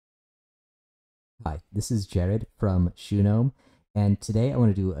Hi, this is Jared from Shoenome, and today I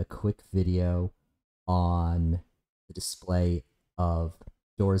want to do a quick video on the display of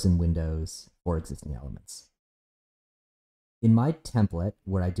doors and windows for existing elements. In my template,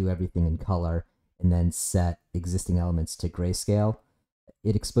 where I do everything in color and then set existing elements to grayscale,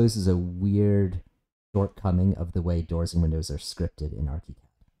 it exposes a weird shortcoming of the way doors and windows are scripted in Archicad.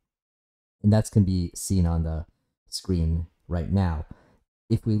 And that's can be seen on the screen right now.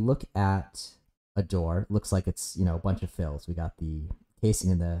 If we look at a door, looks like it's, a bunch of fills. We got the casing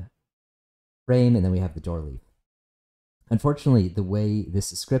in the frame, and then we have the door leaf. Unfortunately, the way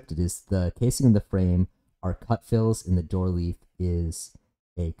this is scripted is the casing in the frame are cut fills, and the door leaf is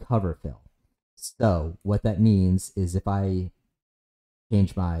a cover fill. So what that means is if I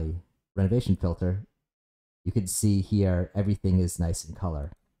change my renovation filter, you can see here everything is nice in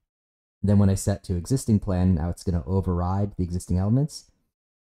color. Then when I set to existing plan, now it's going to override the existing elements.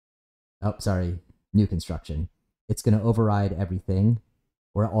 Oh, sorry, new construction. It's going to override everything,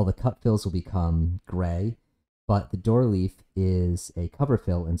 where all the cut fills will become gray, but the door leaf is a cover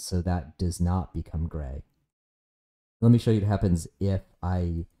fill, and so that does not become gray. Let me show you what happens if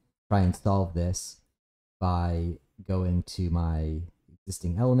I try and solve this by going to my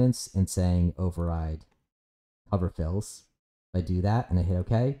existing elements and saying override cover fills. If I do that and I hit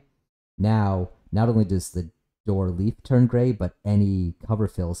OK, now not only does the door leaf turn gray, but any cover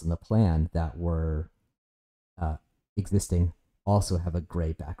fills in the plan that were existing also have a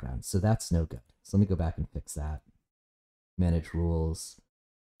gray background. So that's no good. So let me go back and fix that. Manage rules,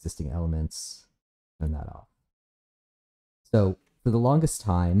 existing elements, turn that off. So for the longest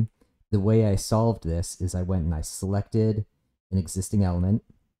time, the way I solved this is I went and I selected an existing element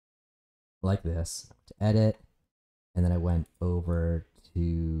like this to edit, and then I went over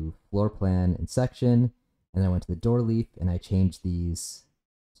to floor plan and section, and then I went to the door leaf and I changed these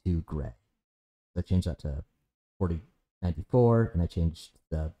to gray. So I changed that to 4094, and I changed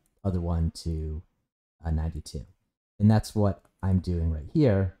the other one to 92. And that's what I'm doing right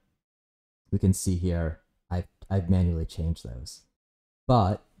here. We can see here, I've manually changed those.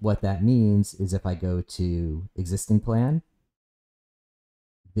 But what that means is if I go to existing plan,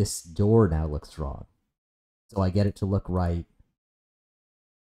 this door now looks wrong. So I get it to look right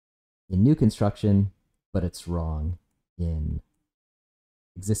in new construction, but it's wrong in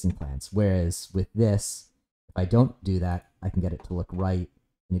existing plans. Whereas with this, if I don't do that, I can get it to look right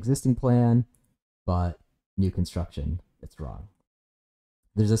in existing plan, but new construction, it's wrong.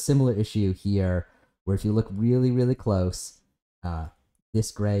 There's a similar issue here where if you look really, really close,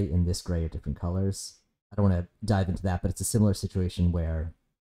 this gray and this gray are different colors. I don't want to dive into that, but it's a similar situation where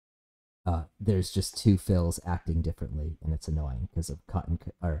there's just two fills acting differently, and it's annoying because of cut and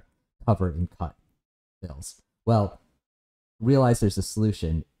or cover and cut fills. Well, realize there's a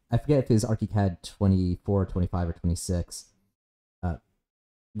solution. I forget if it's Archicad 24, 25, or 26.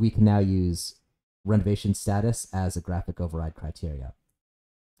 We can now use renovation status as a graphic override criteria.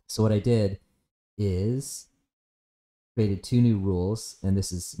 So what I did is created two new rules, and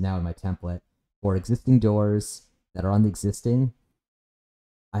this is now in my template. For existing doors that are on the existing,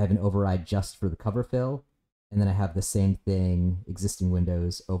 I have an override just for the cover fill, and then I have the same thing, existing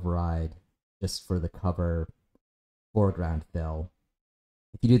windows override just for the cover foreground fill.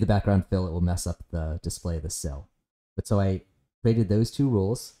 If you do the background fill, it will mess up the display of the sill. But so I created those two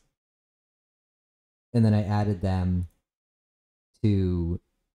rules, and then I added them to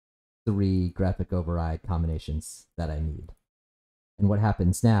 3 graphic override combinations that I need. And what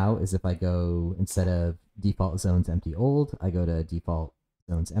happens now is if I go, instead of default zones empty old, I go to default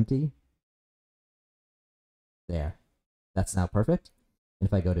zones empty. There. That's now perfect. And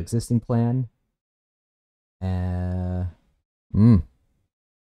if I go to existing plan,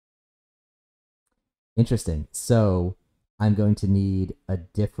 interesting. So I'm going to need a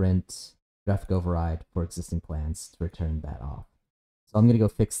different graphic override for existing plans to return that off. So I'm going to go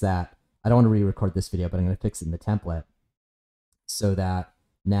fix that. I don't want to re-record this video, but I'm going to fix it in the template so that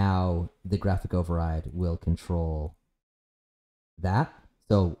now the graphic override will control that.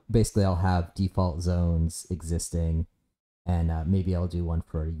 So basically I'll have default zones existing, and maybe I'll do one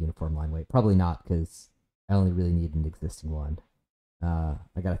for a uniform line weight. Probably not, because I only really need an existing one.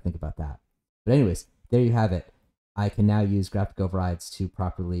 I got to think about that. But anyways, there you have it. I can now use graphic overrides to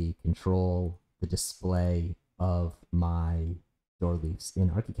properly control the display of my door leaves in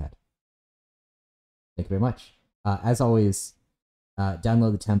Archicad. Thank you very much. As always,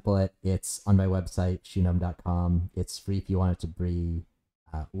 download the template. It's on my website, shoenome.com. It's free if you want it to be.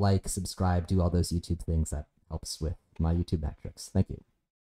 Like, subscribe, do all those YouTube things. That helps with my YouTube metrics. Thank you.